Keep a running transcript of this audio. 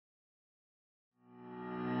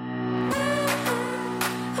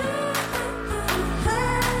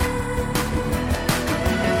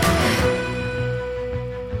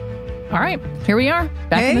right, here we are,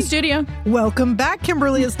 back in the studio. Welcome back,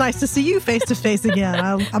 Kimberly. It's nice to see you face to face again.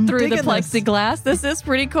 I'm Through the digging plexiglass. This is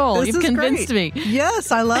pretty cool. You've convinced me.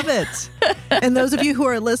 Yes, I love it. And those of you who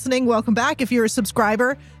are listening, welcome back. If you're a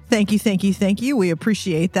subscriber, thank you. We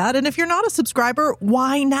appreciate that. And if you're not a subscriber,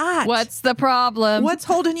 why not? What's the problem? What's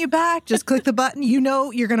holding you back? Just click the button. You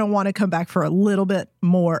know you're going to want to come back for a little bit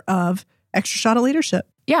more of Extra Shot of Leadership.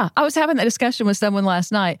 Yeah, I was having that discussion with someone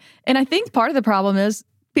last night, and I think part of the problem is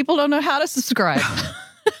people don't know how to subscribe.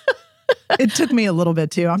 It took me a little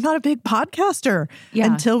bit too. I'm not a big podcaster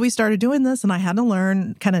until we started doing this, and I had to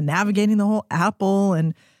learn kind of navigating the whole Apple,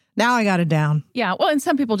 and now I got it down. Yeah, well, and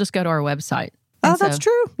some people just go to our website. Oh, that's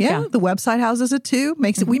true. Yeah, the website houses it too.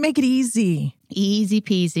 We make it easy. Easy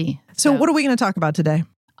peasy. So what are we going to talk about today?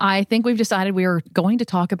 I think we've decided we are going to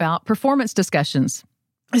talk about performance discussions.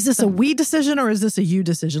 Is this a we decision or is this a you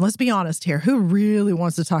decision? Let's be honest here. Who really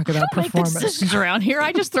wants to talk about performance? Make decisions around here.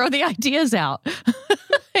 I just throw the ideas out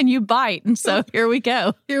and you bite. And so here we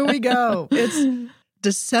go. Here we go. It's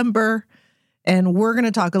December and we're going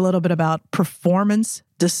to talk a little bit about performance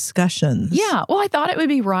discussions. Yeah. Well, I thought it would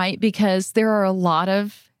be right because there are a lot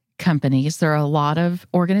of companies, there are a lot of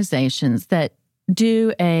organizations that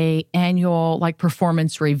do a annual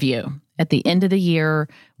performance review at the end of the year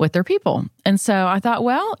with their people. And so I thought,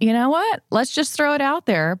 well, you know what? Let's just throw it out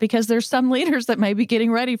there because there's some leaders that may be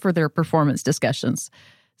getting ready for their performance discussions.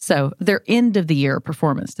 So their end of the year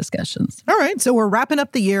performance discussions. All right. So we're wrapping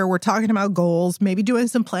up the year. We're talking about goals, maybe doing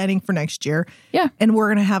some planning for next year. Yeah. And we're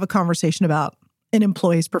going to have a conversation about an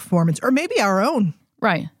employee's performance or maybe our own.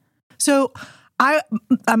 Right. So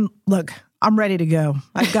I'm ready to go.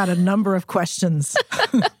 I've got a number of questions.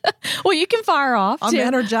 Well, you can fire off. I'm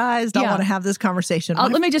energized. I want to have this conversation.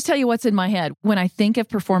 Let me just tell you what's in my head. When I think of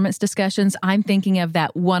performance discussions, I'm thinking of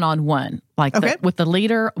that one-on-one, with the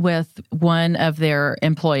leader with one of their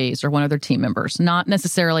employees or one of their team members, not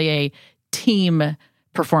necessarily a team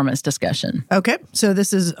performance discussion. Okay. So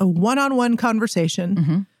this is a one-on-one conversation.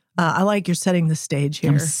 Mm-hmm. I like you're setting the stage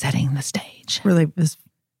here. I'm setting the stage. Really, this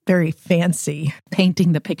very fancy.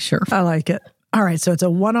 Painting the picture. I like it. All right. So it's a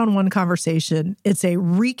one-on-one conversation. It's a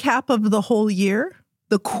recap of the whole year,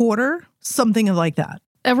 the quarter, something like that.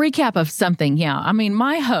 A recap of something. Yeah. I mean,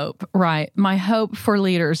 my hope for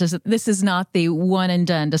leaders is that this is not the one and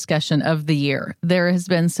done discussion of the year. There has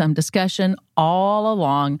been some discussion all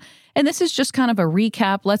along. And this is just kind of a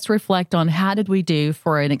recap. Let's reflect on how did we do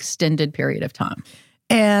for an extended period of time.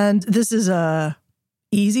 And this is a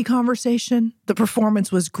easy conversation. The performance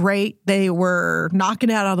was great. They were knocking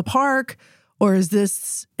it out of the park. Or is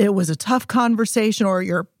this, it was a tough conversation, or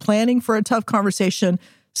you're planning for a tough conversation?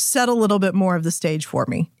 Set a little bit more of the stage for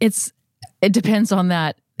me. It depends on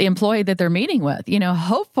the employee that they're meeting with.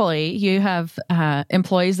 Hopefully you have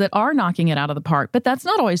employees that are knocking it out of the park, but that's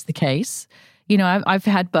not always the case. I've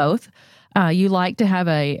had both. You like to have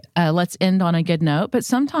a let's end on a good note, but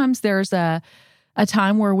sometimes there's a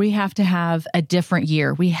time where we have to have a different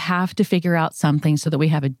year. We have to figure out something so that we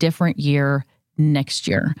have a different year next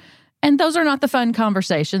year. And those are not the fun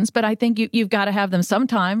conversations, but I think you've got to have them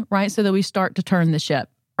sometime, right? So that we start to turn the ship,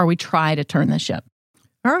 or we try to turn the ship.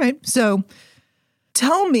 All right. So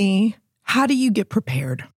tell me, how do you get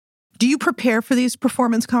prepared? Do you prepare for these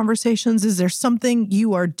performance conversations? Is there something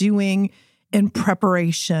you are doing in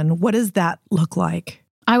preparation? What does that look like?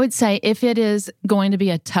 I would say if it is going to be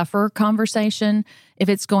a tougher conversation, if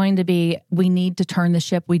it's going to be, we need to turn the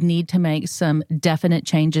ship, we need to make some definite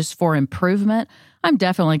changes for improvement, I'm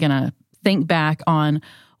definitely going to think back on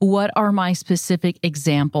what are my specific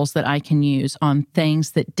examples that I can use on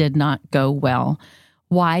things that did not go well.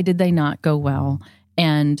 Why did they not go well?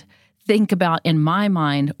 And think about, in my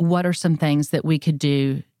mind, what are some things that we could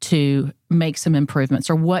do to make some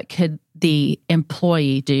improvements, or what could the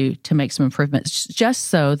employee do to make some improvements, just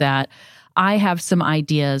so that I have some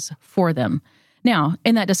ideas for them. Now,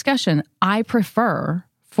 in that discussion, I prefer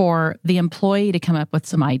for the employee to come up with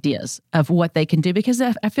some ideas of what they can do, because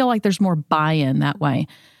I feel like there's more buy-in that way.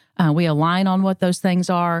 We align on what those things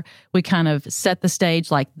are. We kind of set the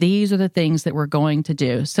stage like these are the things that we're going to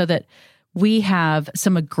do, so that we have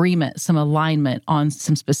some agreement, some alignment on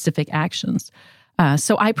some specific actions.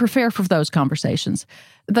 So I prepare for those conversations.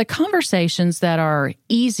 The conversations that are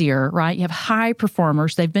easier, right? You have high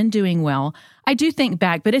performers. They've been doing well. I do think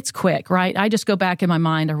back, but it's quick, right? I just go back in my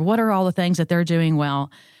mind of what are all the things that they're doing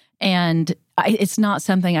well. And it's not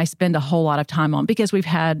something I spend a whole lot of time on, because we've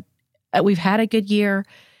had a good year,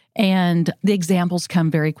 and the examples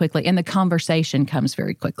come very quickly and the conversation comes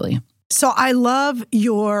very quickly. So I love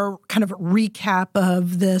your kind of recap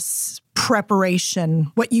of this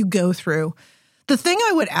preparation, what you go through. The thing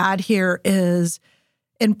I would add here is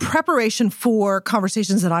in preparation for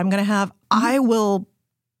conversations that I'm going to have, I will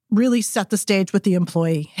really set the stage with the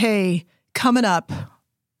employee. Hey, coming up,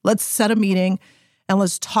 let's set a meeting and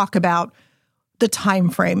let's talk about the time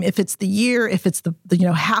frame. If it's the year, if it's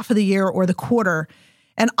the half of the year or the quarter.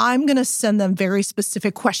 And I'm going to send them very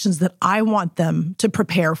specific questions that I want them to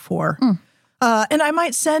prepare for. And I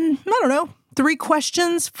might send, 3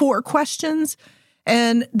 questions, 4 questions,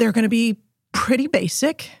 and they're going to be pretty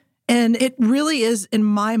basic. And it really is, in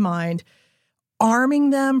my mind, arming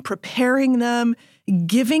them, preparing them,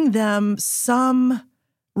 giving them some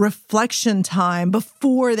reflection time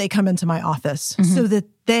before they come into my office so that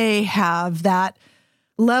they have that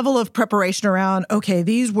level of preparation around, okay,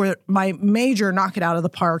 these were my major knock it out of the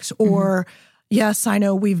parks, or yes, I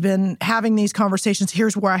know we've been having these conversations.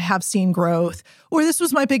 Here's where I have seen growth, or this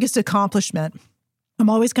was my biggest accomplishment. I'm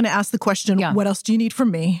always going to ask the question, what else do you need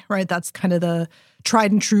from me, right? That's kind of the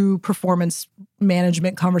tried and true performance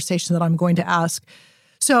management conversation that I'm going to ask.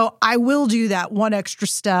 So I will do that one extra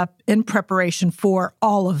step in preparation for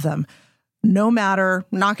all of them, no matter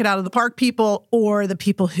knock it out of the park people or the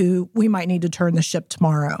people who we might need to turn the ship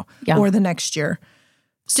tomorrow or the next year.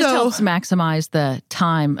 Just helps maximize the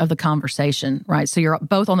time of the conversation, right? So you're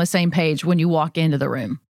both on the same page when you walk into the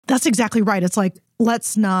room. That's exactly right. It's like,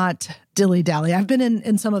 let's not dilly-dally. I've been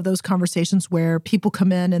in some of those conversations where people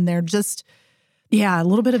come in and they're just, a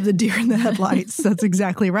little bit of the deer in the headlights. That's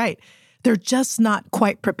exactly right. They're just not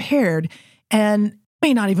quite prepared, and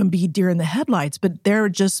may not even be deer in the headlights, but there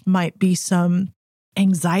just might be some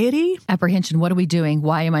anxiety. Apprehension. What are we doing?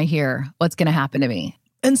 Why am I here? What's going to happen to me?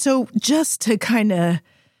 And so just to kind of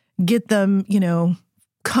get them,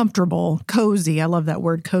 comfortable, cozy, I love that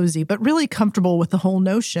word cozy, but really comfortable with the whole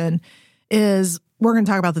notion is we're going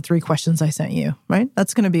to talk about the 3 questions I sent you, right?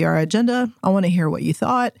 That's going to be our agenda. I want to hear what you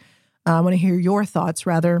thought. I want to hear your thoughts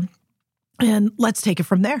rather, and let's take it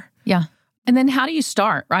from there. Yeah. And then how do you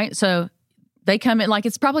start, right? So they come in, like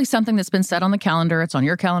it's probably something that's been set on the calendar. It's on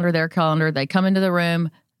your calendar, their calendar. They come into the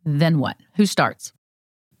room. Then what? Who starts?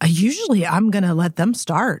 Usually I'm going to let them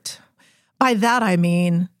start. By that, I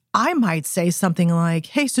mean, I might say something like,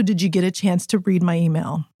 hey, so did you get a chance to read my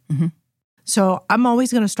email? So I'm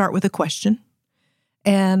always going to start with a question.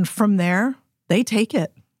 And from there, they take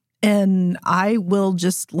it. And I will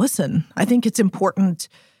just listen. I think it's important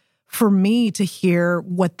for me to hear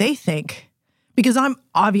what they think, because I've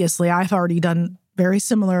already done very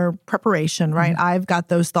similar preparation, right? I've got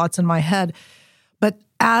those thoughts in my head. But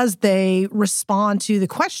as they respond to the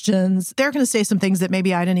questions, they're going to say some things that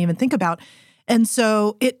maybe I didn't even think about. And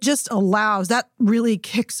so it just that really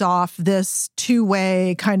kicks off this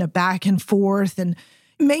 2-way kind of back and forth. And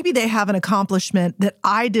maybe they have an accomplishment that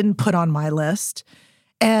I didn't put on my list.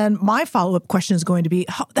 And my follow-up question is going to be,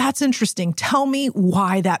 oh, that's interesting. Tell me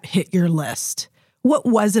why that hit your list. What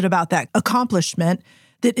was it about that accomplishment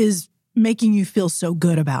that is making you feel so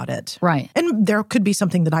good about it? Right. And there could be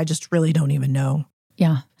something that I just really don't even know.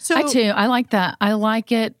 Yeah. So I too. I like that. I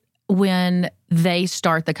like it when they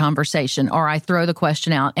start the conversation, or I throw the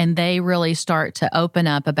question out and they really start to open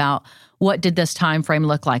up about what did this time frame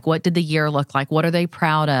look like? What did the year look like? What are they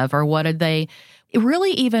proud of? Or what did they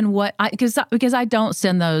really even because I don't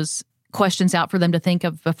send those questions out for them to think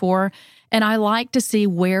of before. And I like to see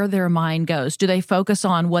where their mind goes. Do they focus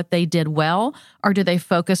on what they did well, or do they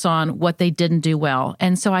focus on what they didn't do well?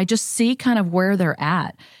 And so I just see kind of where they're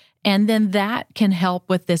at. And then that can help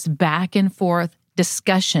with this back and forth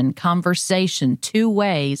discussion, conversation, 2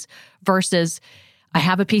 ways versus I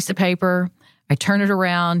have a piece of paper, I turn it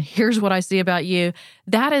around, here's what I see about you.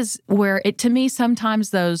 That is where to me, sometimes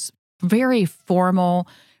those very formal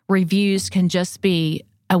reviews can just be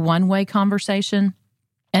a one-way conversation.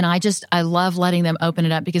 And I love letting them open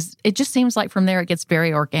it up, because it just seems like from there it gets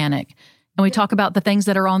very organic. And we talk about the things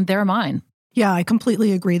that are on their mind. Yeah, I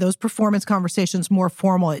completely agree. Those performance conversations, more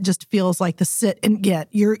formal, it just feels like the sit and get.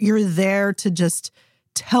 You're there to just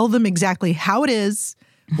tell them exactly how it is,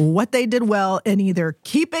 what they did well, and either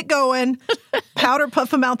keep it going, powder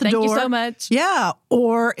puff them out the door. Thank you so much. Yeah,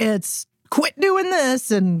 or it's quit doing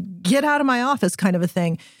this and get out of my office kind of a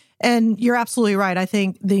thing. And you're absolutely right. I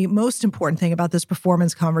think the most important thing about this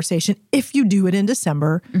performance conversation, if you do it in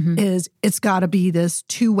December, is it's got to be this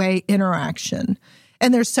 2-way interaction.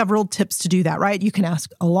 And there's several tips to do that, right? You can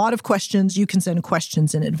ask a lot of questions. You can send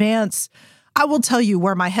questions in advance. I will tell you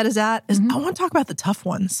where my head is at is I want to talk about the tough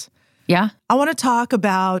ones. Yeah. I want to talk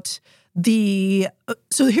about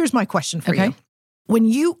so here's my question for you. When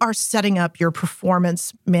you are setting up your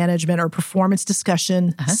performance management or performance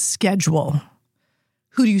discussion schedule,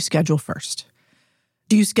 who do you schedule first?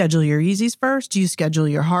 Do you schedule your easies first? Do you schedule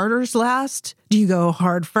your harders last? Do you go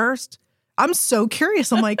hard first? I'm so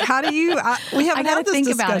curious. I'm like, how do you, we haven't had this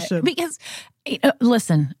discussion. About it because,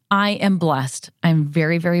 listen, I am blessed. I'm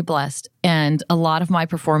very, very blessed. And a lot of my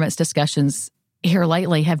performance discussions here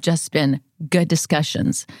lately have just been good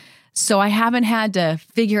discussions. So I haven't had to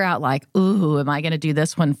figure out like, ooh, am I going to do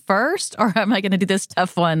this one first or am I going to do this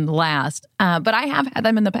tough one last? But I have had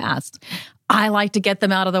them in the past. I like to get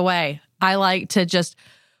them out of the way. I like to just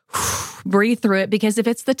breathe through it because if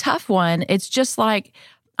it's the tough one, it's just like,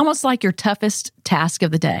 almost like your toughest task of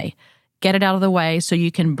the day. Get it out of the way so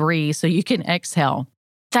you can breathe, so you can exhale.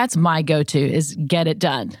 That's my go-to is get it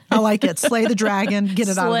done. I like it. Slay the dragon, get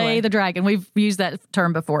it out of the way. Slay the dragon. We've used that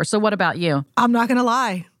term before. So what about you? I'm not going to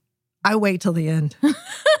lie. I wait till the end.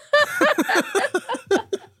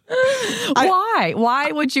 Why?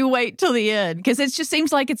 Why would you wait till the end? Because it just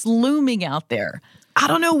seems like it's looming out there. I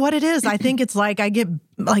don't know what it is. I think it's like I get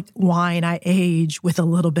like wine. I age with a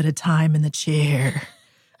little bit of time in the chair.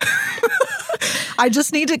 I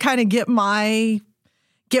just need to kind of get my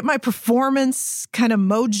performance kind of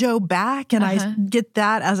mojo back. And I get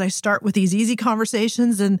that as I start with these easy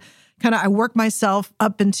conversations and kind of I work myself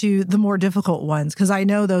up into the more difficult ones because I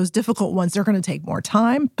know those difficult ones, they're going to take more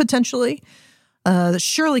time potentially.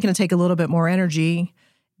 Surely going to take a little bit more energy.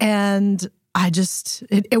 And I just,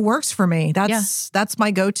 it works for me. That's my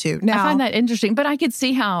go-to. Now, I find that interesting, but I could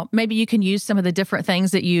see how maybe you can use some of the different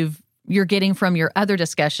things that you're getting from your other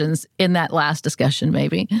discussions in that last discussion,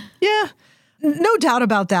 maybe. Yeah, no doubt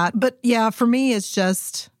about that. But yeah, for me, it's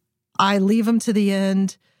just, I leave them to the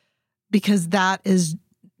end because that is,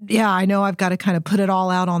 I know I've got to kind of put it all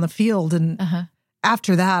out on the field. And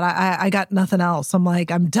after that, I got nothing else. I'm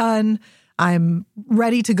like, I'm done. I'm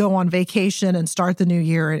ready to go on vacation and start the new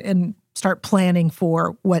year and start planning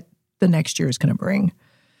for what the next year is going to bring.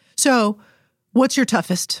 So what's your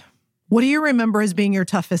toughest? What do you remember as being your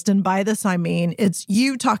toughest? And by this, I mean, it's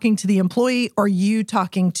you talking to the employee or you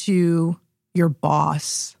talking to your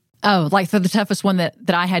boss. Oh, like for the toughest one that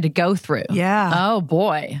I had to go through. Yeah. Oh,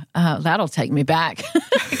 boy. That'll take me back.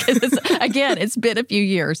 Because it's been a few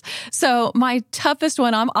years. So my toughest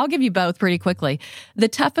one, I'll give you both pretty quickly. The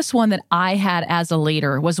toughest one that I had as a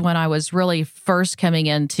leader was when I was really first coming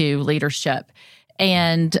into leadership.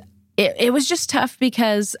 And it was just tough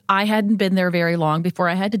because I hadn't been there very long before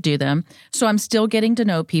I had to do them. So I'm still getting to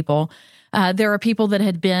know people. There are people that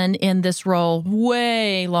had been in this role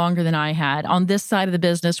way longer than I had, on this side of the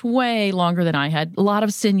business way longer than I had, a lot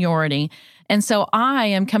of seniority. And so I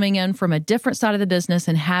am coming in from a different side of the business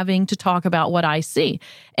and having to talk about what I see.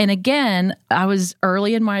 And again, I was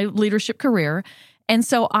early in my leadership career. And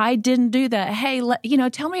so I didn't do that. Hey,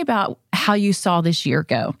 tell me about how you saw this year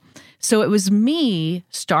go. So it was me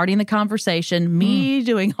starting the conversation, me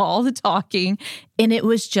doing all the talking, and it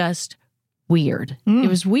was just weird. It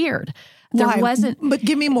was weird. Why? But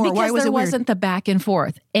give me more. Why was it weird? Because there wasn't the back and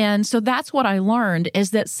forth. And so that's what I learned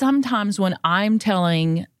is that sometimes when I'm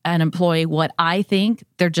telling an employee what I think,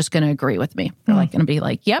 they're just going to agree with me. They're going to be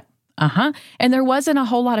like, yep, And there wasn't a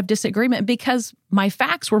whole lot of disagreement because my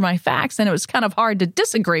facts were my facts and it was kind of hard to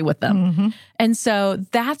disagree with them. And so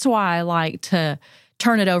that's why I like to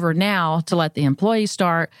turn it over now to let the employee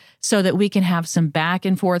start so that we can have some back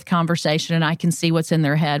and forth conversation and I can see what's in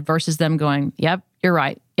their head versus them going, yep, you're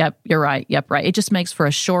right. Yep, you're right. Yep, right. It just makes for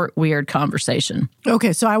a short, weird conversation.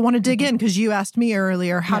 Okay, so I want to dig in because you asked me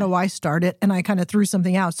earlier, how do I start it? And I kind of threw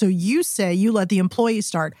something out. So you say you let the employee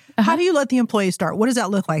start. How do you let the employee start? What does that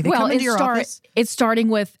look like? They come into your office? It's starting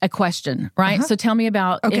with a question, right? So tell me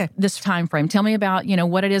about this time frame. Tell me about,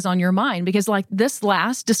 what it is on your mind. Because like this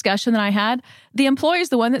last discussion that I had, the employee is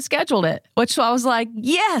the one that scheduled it, which I was like,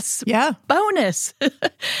 yes, bonus.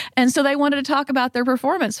 And so they wanted to talk about their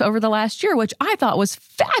performance over the last year, which I thought was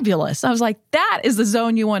fabulous. I was like, that is the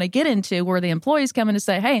zone you want to get into where the employees come in to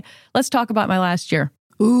say, hey, let's talk about my last year.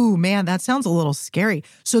 Ooh, man, that sounds a little scary.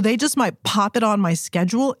 So they just might pop it on my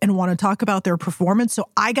schedule and want to talk about their performance. So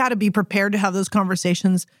I got to be prepared to have those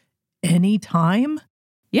conversations anytime.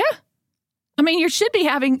 Yeah. I mean, you should be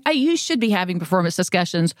having performance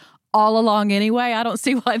discussions all along anyway. I don't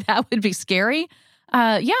see why that would be scary.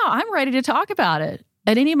 I'm ready to talk about it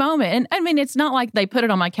at any moment. And I mean, it's not like they put it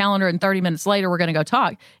on my calendar and 30 minutes later, we're going to go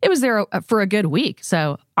talk. It was there for a good week.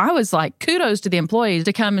 So I was like, kudos to the employees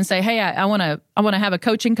to come and say, hey, I want to have a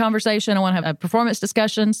coaching conversation. I want to have a performance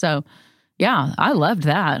discussion. So yeah, I loved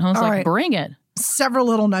that. I was bring it. Several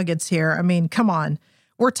little nuggets here. I mean, come on.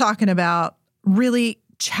 We're talking about really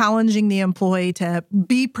challenging the employee to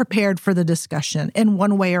be prepared for the discussion in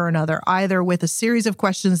one way or another, either with a series of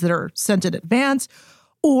questions that are sent in advance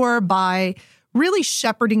or by really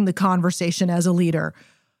shepherding the conversation as a leader.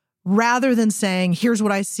 rather than saying, here's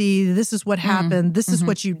what I see, this is what happened, this is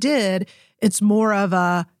what you did, it's more of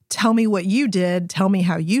a, tell me what you did, tell me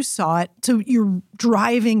how you saw it. So you're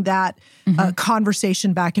driving that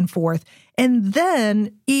conversation back and forth. And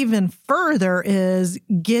then even further is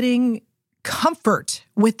getting comfort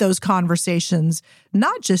with those conversations,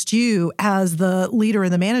 not just you as the leader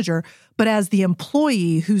and the manager, but as the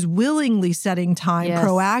employee who's willingly setting time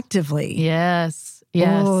proactively. Yes.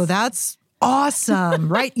 Oh, that's awesome,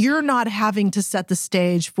 right? You're not having to set the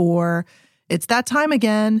stage for, it's that time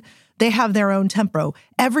again. They have their own tempo.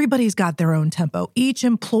 Everybody's got their own tempo. Each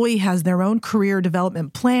employee has their own career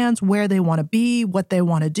development plans, where they want to be, what they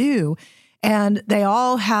want to do. And they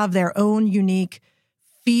all have their own unique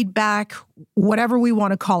feedback, whatever we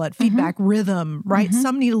want to call it, feedback rhythm, right?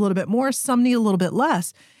 Some need a little bit more, some need a little bit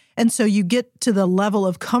less. And so you get to the level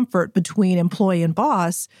of comfort between employee and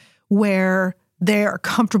boss where they're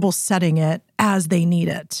comfortable setting it as they need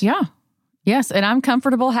it. Yeah. Yes. And I'm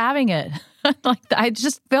comfortable having it. Like, I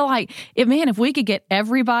just feel like, if we could get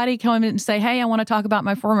everybody coming in and say, hey, I want to talk about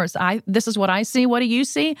my performance. This is what I see. What do you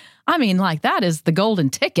see? I mean, like, that is the golden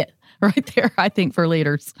ticket right there, I think, for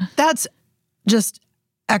leaders. That's just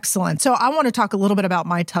excellent. So I want to talk a little bit about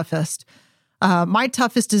my toughest. My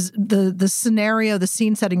toughest is the scenario, the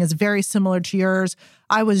scene setting is very similar to yours.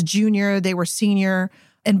 I was junior, they were senior.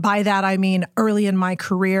 And by that, I mean early in my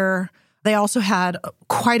career. They also had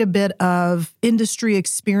quite a bit of industry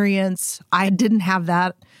experience. I didn't have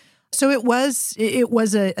that. So it was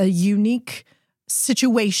a unique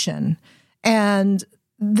situation. And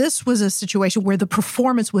this was a situation where the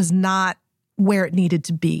performance was not where it needed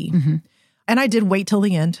to be. And I did wait till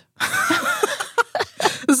the end.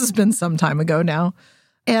 This has been some time ago now.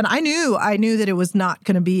 And I knew that it was not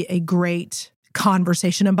going to be a great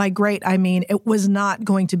conversation. And by great, I mean, it was not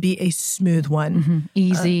going to be a smooth one.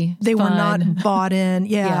 Easy. They fun. were not bought in.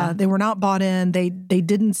 Yeah, they were not bought in. They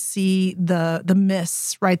didn't see the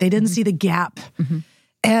miss, right? They didn't see the gap.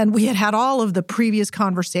 And we had all of the previous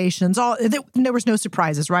conversations. There was no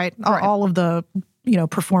surprises, right? All of the,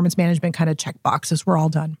 performance management kind of check boxes were all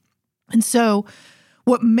done. And so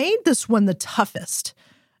what made this one the toughest,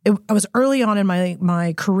 I was early on in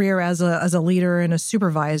my career as a leader and a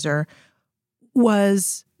supervisor,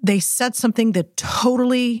 was they said something that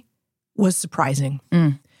totally was surprising.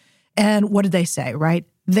 And what did they say, right?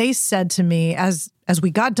 They said to me as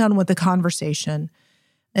we got done with the conversation,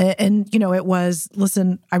 and it was,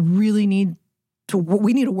 listen, we need to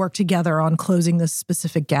work together on closing this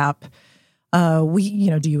specific gap. Do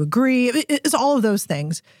you agree? It's all of those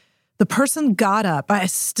things. The person got up. I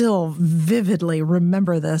still vividly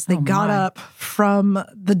remember this. They got up from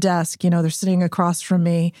the desk. They're sitting across from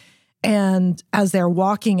me. And as they're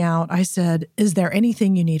walking out, I said, is there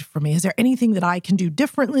anything you need from me? Is there anything that I can do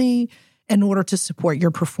differently in order to support your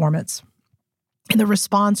performance? And the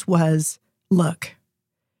response was, look,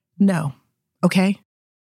 no, okay?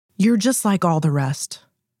 You're just like all the rest.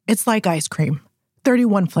 It's like ice cream,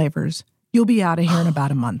 31 flavors. You'll be out of here in about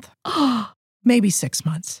a month, maybe 6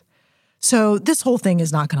 months. So this whole thing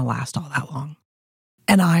is not going to last all that long.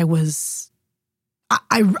 And I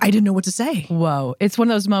didn't know what to say. Whoa. It's one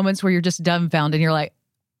of those moments where you're just dumbfounded and you're like,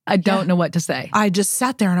 I don't know what to say. I just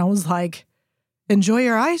sat there and I was like, enjoy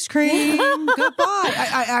your ice cream.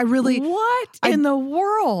 Goodbye. I really... What in the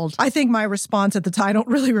world? I think my response at the time, I don't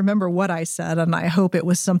really remember what I said, and I hope it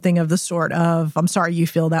was something of the sort of, I'm sorry you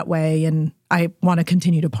feel that way, and I want to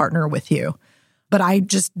continue to partner with you. But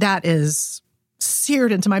that is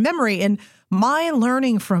seared into my memory. And my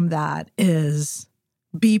learning from that is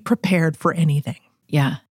be prepared for anything.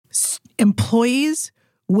 Yeah. Employees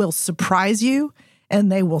will surprise you,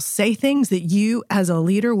 and they will say things that you as a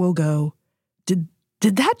leader will go, did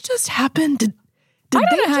that just happen? I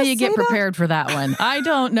don't know how you get prepared for that one. I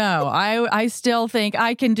don't know. I still think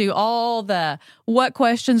I can do all what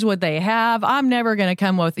questions would they have? I'm never going to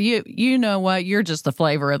come with you. You know what? You're just the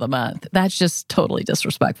flavor of the month. That's just totally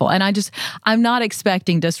disrespectful. And I'm not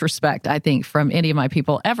expecting disrespect, I think, from any of my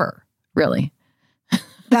people ever, really.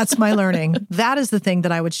 That's my learning. That is the thing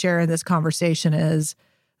that I would share in this conversation is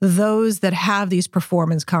those that have these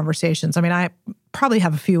performance conversations. I mean, I probably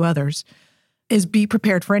have a few others. Is be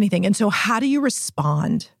prepared for anything. And so how do you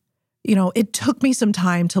respond? It took me some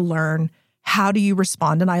time to learn how do you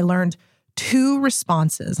respond. And I learned 2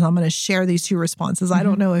 responses. And I'm going to share these 2 responses. I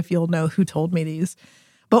don't know if you'll know who told me these.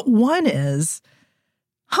 But one is,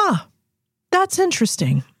 that's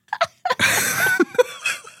interesting.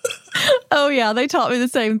 Oh, yeah. They taught me the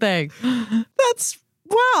same thing.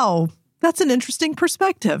 Wow. That's an interesting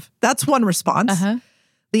perspective. That's one response.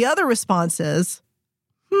 The other response is,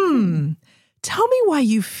 tell me why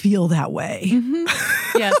you feel that way. Mm-hmm.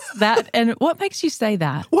 Yes, that. And what makes you say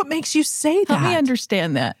that? What makes you say that? Help me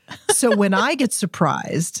understand that. So when I get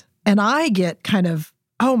surprised and I get kind of,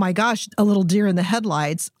 oh my gosh, a little deer in the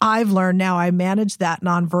headlights, I've learned now I manage that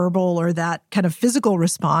nonverbal or that kind of physical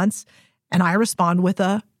response. And I respond with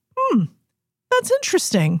a, that's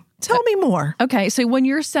interesting. Tell me more. Okay. So when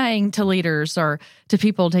you're saying to leaders or to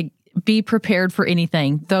people to be prepared for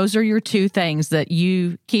anything, those are your two things that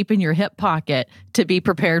you keep in your hip pocket to be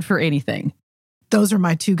prepared for anything. Those are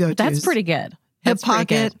my two go-tos. That's pretty good. Hip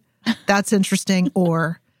pocket, that's interesting,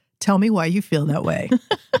 or tell me why you feel that way.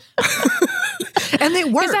 And they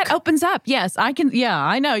work. Because that opens up. Yes, I can. Yeah,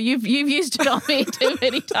 I know. You've used it on me too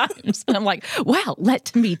many times. And I'm like, well,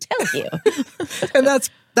 let me tell you. And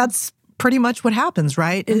that's pretty much what happens,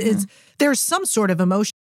 right? It's there's some sort of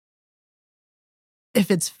emotion.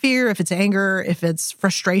 If it's fear, if it's anger, if it's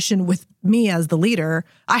frustration with me as the leader,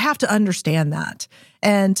 I have to understand that.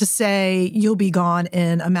 And to say you'll be gone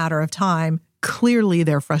in a matter of time, clearly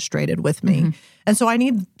they're frustrated with me. And so I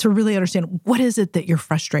need to really understand, what is it that you're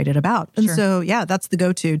frustrated about? And so, yeah, that's the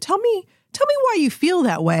go-to. Tell me why you feel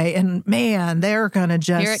that way. And man, they're going to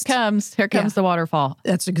just... Here it comes. Here comes the waterfall.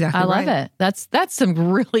 That's exactly right. I love it. That's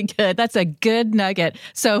some really good, that's a good nugget.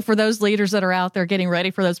 So for those leaders that are out there getting ready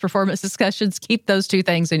for those performance discussions, keep those two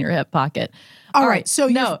things in your hip pocket. All right. So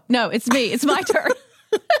no, it's me. It's my turn.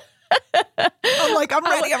 I'm like, I'm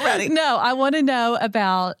ready. No, I want to know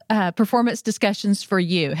about performance discussions for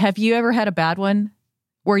you. Have you ever had a bad one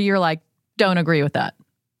where you're like, don't agree with that?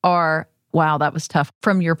 Or, wow, that was tough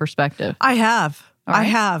from your perspective? I have. All right. I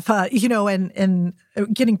have. And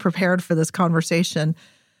getting prepared for this conversation,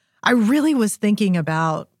 I really was thinking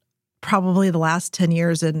about probably the last 10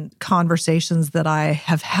 years in conversations that I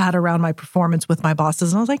have had around my performance with my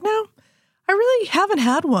bosses. And I was like, no, I really haven't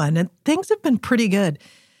had one. And things have been pretty good.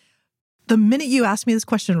 The minute you asked me this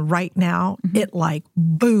question right now, it like,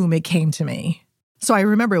 boom, it came to me. So I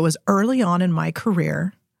remember it was early on in my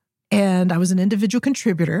career and I was an individual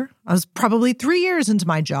contributor. I was probably 3 years into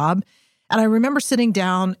my job. And I remember sitting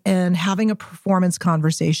down and having a performance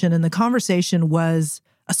conversation. And the conversation was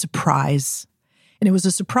a surprise. And it was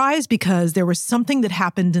a surprise because there was something that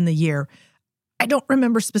happened in the year. I don't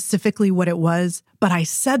remember specifically what it was, but I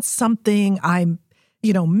said something. I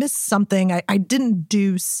missed something. I didn't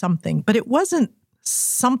do something, but it wasn't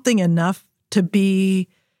something enough to be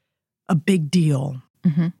a big deal.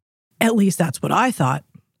 At least that's what I thought.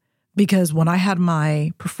 Because when I had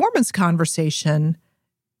my performance conversation,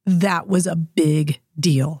 that was a big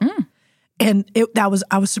deal. And I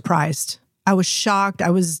was surprised. I was shocked. I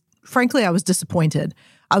was disappointed.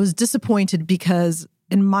 I was disappointed because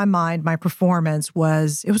in my mind, my performance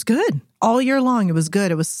was good. All year long, it was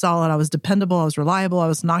good. It was solid. I was dependable. I was reliable. I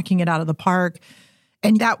was knocking it out of the park.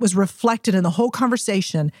 And that was reflected in the whole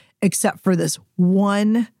conversation, except for this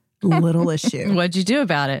one little issue. What'd you do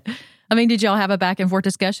about it? I mean, did y'all have a back and forth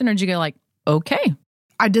discussion or did you go like, okay?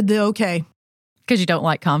 I did the okay. Because you don't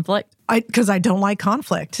like conflict? Because I don't like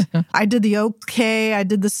conflict. I did the okay. I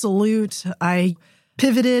did the salute. I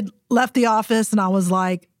pivoted, left the office, and I was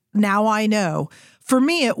like, now I know. For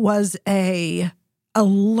me, it was a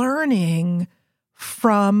learning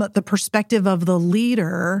from the perspective of the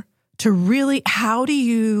leader to really, how do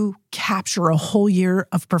you capture a whole year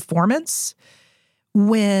of performance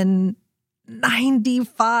when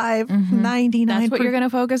 95, 99%. That's what you're going to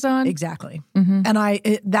focus on? Exactly. And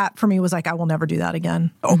that for me was like, I will never do that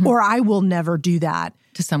again. Or I will never do that.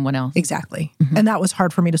 To someone else. Exactly. And that was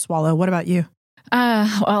hard for me to swallow. What about you?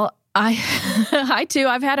 Well, I too,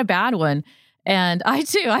 I've had a bad one. And I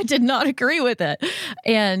did not agree with it.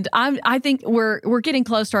 And I think we're getting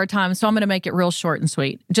close to our time, so I'm going to make it real short and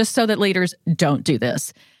sweet, just so that leaders don't do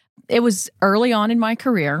this. It was early on in my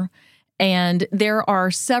career, and there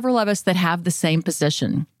are several of us that have the same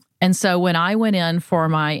position. And so when I went in for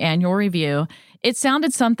my annual review, it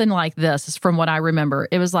sounded something like this from what I remember.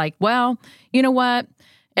 It was like, well, you know what?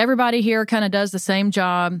 Everybody here kind of does the same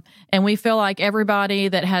job, and we feel like everybody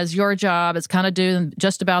that has your job is kind of doing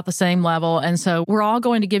just about the same level. And so we're all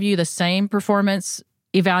going to give you the same performance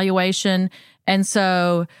evaluation. And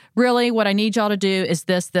so really what I need y'all to do is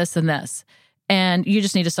this, this, and this. And you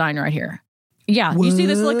just need to sign right here. Yeah. What? You see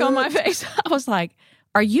this look on my face? I was like,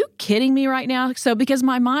 are you kidding me right now? So because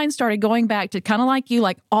my mind started going back to kind of like you,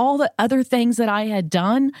 like all the other things that I had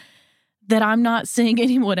done that I'm not seeing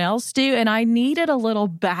anyone else do. And I needed a little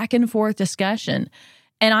back and forth discussion.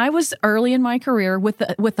 And I was early in my career with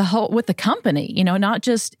the company, not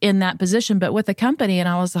just in that position, but with the company. And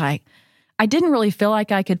I was like, I didn't really feel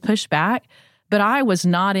like I could push back, but I was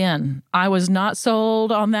not in. I was not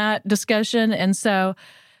sold on that discussion. And so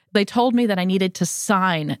they told me that I needed to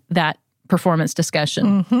sign that performance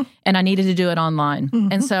discussion and I needed to do it online.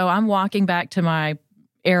 And so I'm walking back to my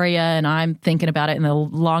area and I'm thinking about it. And the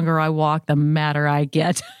longer I walk, the madder I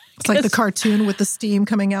get. It's like the cartoon with the steam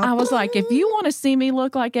coming out. I was like, if you want to see me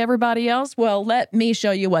look like everybody else, well, let me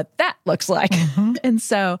show you what that looks like. And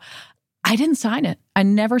so I didn't sign it. I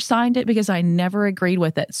never signed it because I never agreed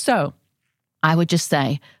with it. So I would just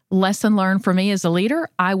say, lesson learned for me as a leader,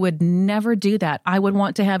 I would never do that. I would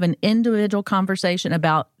want to have an individual conversation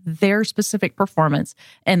about their specific performance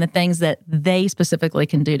and the things that they specifically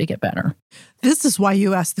can do to get better. This is why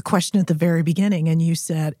you asked the question at the very beginning and you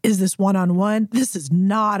said, is this one-on-one? This is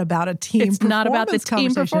not about a team performance. It's not about the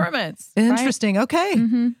team performance. Interesting. Right?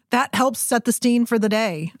 Okay. That helps set the scene for the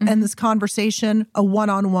day and this conversation, a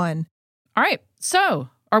one-on-one. All right. So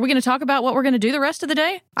are we going to talk about what we're going to do the rest of the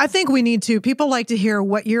day? I think we need to. People like to hear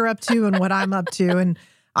what you're up to and what I'm up to. And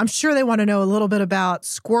I'm sure they want to know a little bit about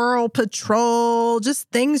Squirrel Patrol, just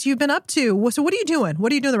things you've been up to. So what are you doing?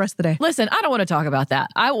 What are you doing the rest of the day? Listen, I don't want to talk about that.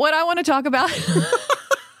 What I want to talk about...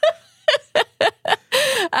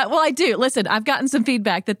 well, I do. Listen, I've gotten some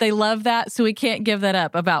feedback that they love that, so we can't give that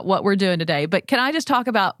up about what we're doing today. But can I just talk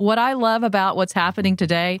about what I love about what's happening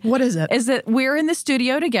today? What is it? Is that we're in the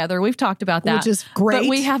studio together. We've talked about that. Which is great. But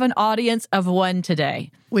we have an audience of one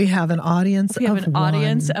today. We have an audience of one. We have an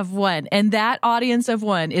audience of one. And that audience of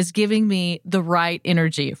one is giving me the right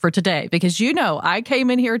energy for today. Because I came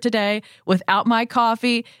in here today without my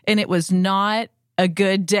coffee, and it was not a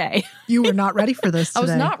good day. You were not ready for this today. I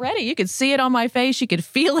was not ready. You could see it on my face. You could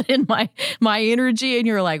feel it in my energy. And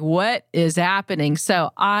you're like, what is happening?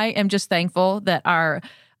 So I am just thankful that our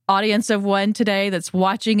audience of one today that's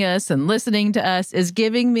watching us and listening to us is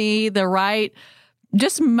giving me the right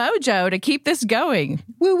just mojo to keep this going.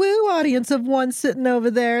 Woo-woo, audience of one sitting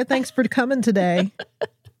over there. Thanks for coming today.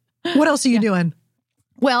 What else are you doing?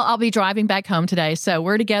 Well, I'll be driving back home today. So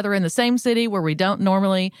we're together in the same city where we don't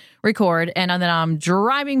normally record. And then I'm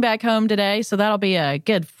driving back home today. So that'll be a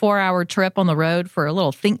good 4-hour trip on the road for a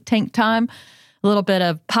little think tank time, a little bit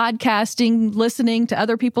of podcasting, listening to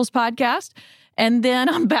other people's podcasts. And then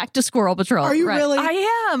I'm back to Squirrel Patrol. Are you really?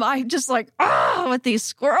 I am. I just with these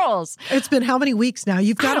squirrels. It's been how many weeks now?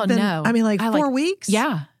 You've got I don't know. I mean, 4 weeks?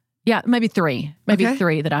 Yeah. Yeah, maybe 3. Maybe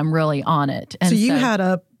 3 that I'm really on it. And so you had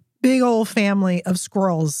a big old family of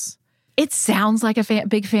squirrels. It sounds like a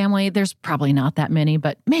big family. There's probably not that many,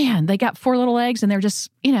 but man, they got 4 little eggs and they're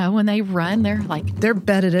just, when they run, they're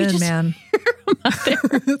bedded in, man.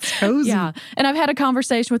 It's cozy. Yeah. And I've had a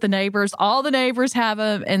conversation with the neighbors. All the neighbors have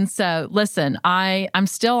them. And so, listen, I'm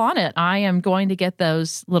still on it. I am going to get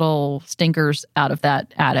those little stinkers out of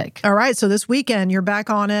that attic. All right. So this weekend, you're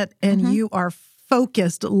back on it and you are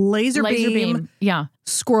focused, laser beam. Yeah.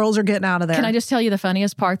 Squirrels are getting out of there. Can I just tell you the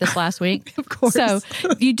funniest part this last week? Of course. So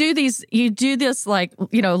you do this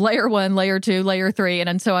layer 1, layer 2, layer 3.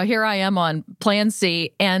 And so here I am on plan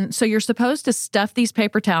C. And so you're supposed to stuff these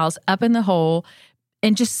paper towels up in the hole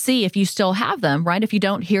and just see if you still have them, right? If you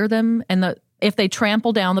don't hear them and if they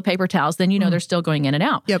trample down the paper towels, then they're still going in and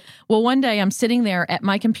out. Yep. Well, one day I'm sitting there at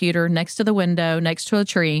my computer next to the window, next to a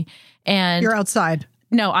tree. And you're outside.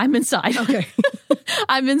 No, I'm inside. Okay.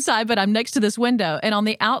 I'm inside, but I'm next to this window. And on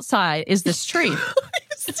the outside is this tree.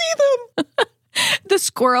 I see them. The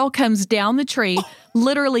squirrel comes down the tree,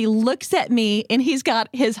 literally looks at me, and he's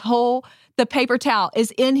got the paper towel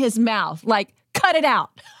is in his mouth. Like, cut it out.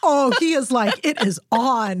 Oh, he is like, it is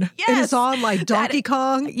on. Yes, it is on like Donkey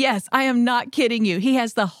Kong. Yes, I am not kidding you. He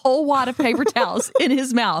has the whole wad of paper towels in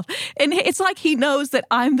his mouth. And it's like he knows that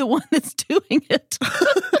I'm the one that's doing it.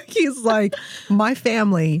 He's like, my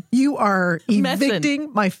family, you are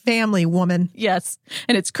evicting my family, woman. Yes.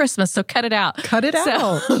 And it's Christmas, so cut it out. Cut it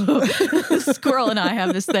out. The squirrel and I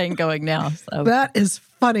have this thing going now. So. That is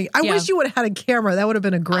funny. I wish you would have had a camera. That would have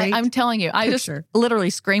been a great I'm telling you, I just literally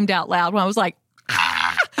screamed out loud when I was like,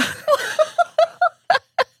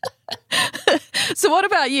 So what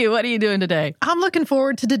about you? What are you doing today? I'm looking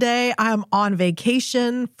forward to today. I'm on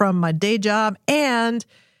vacation from my day job, and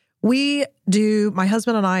my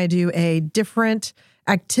husband and I do a different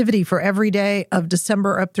activity for every day of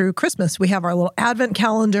December up through Christmas. We have our little advent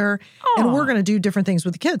calendar, and we're going to do different things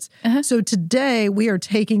with the kids. So today we are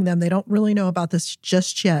taking them. They don't really know about this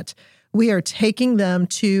just yet. We are taking them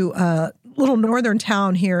to a little northern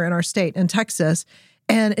town here in our state in Texas,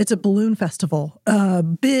 and it's a balloon festival.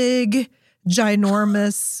 Big,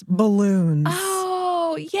 ginormous balloons.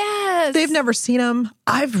 Oh, yes. They've never seen them.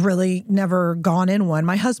 I've really never gone in one.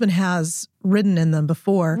 My husband has ridden in them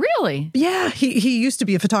before. Really? Yeah. He used to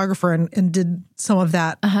be a photographer and did some of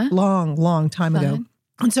that long time ago.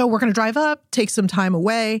 And so we're going to drive up, take some time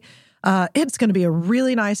away. It's going to be a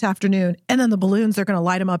really nice afternoon. And then the balloons, they're going to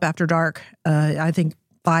light them up after dark. I think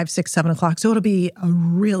 5, 6, 7 o'clock. So it'll be a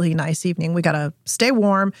really nice evening. We got to stay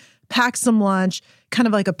warm, pack some lunch, kind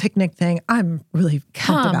of like a picnic thing. I'm really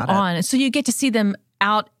pumped about it. Come on. So you get to see them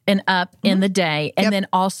out and up in the day and then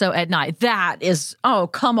also at night. That is, oh,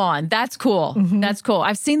 come on. That's cool. That's cool.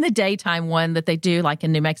 I've seen the daytime one that they do like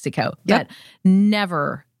in New Mexico, but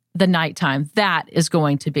never the nighttime. That is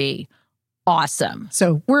going to be awesome.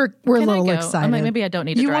 So we're a little excited. I mean, maybe I don't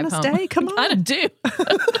need to drive home. You want to stay? Come on. I kind of do.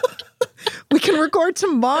 We can record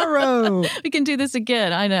tomorrow. We can do this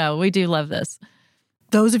again. I know. We do love this.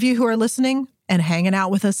 Those of you who are listening and hanging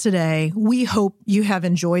out with us today, we hope you have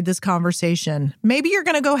enjoyed this conversation. Maybe you're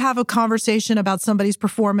going to go have a conversation about somebody's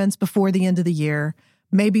performance before the end of the year.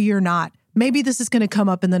 Maybe you're not. Maybe this is going to come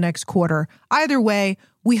up in the next quarter. Either way,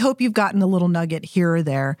 we hope you've gotten a little nugget here or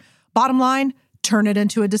there. Bottom line, turn it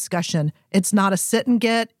into a discussion. It's not a sit and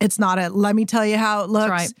get. It's not a let me tell you how it looks.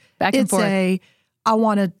 That's right. Back and forth. It's I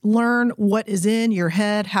want to learn what is in your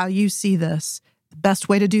head, how you see this. The best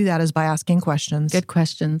way to do that is by asking questions. Good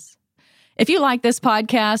questions. If you like this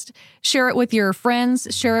podcast, share it with your friends,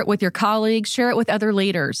 share it with your colleagues, share it with other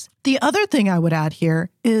leaders. The other thing I would add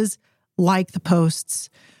here is like the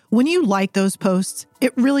posts. When you like those posts,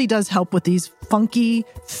 it really does help with these funky,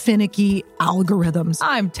 finicky algorithms.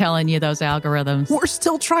 I'm telling you, those algorithms. We're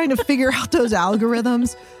still trying to figure out those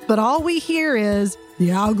algorithms, but all we hear is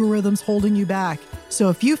the algorithm's holding you back. So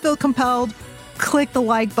if you feel compelled, click the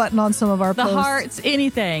like button on some of our posts. The hearts,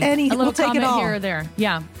 anything. Anything. A little We'll take comment it all. here or there.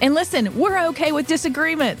 Yeah. And listen, we're okay with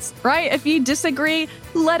disagreements, right? If you disagree,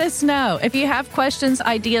 let us know. If you have questions,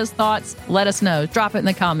 ideas, thoughts, let us know. Drop it in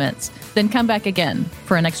the comments. Then come back again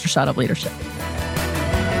for an extra shot of leadership.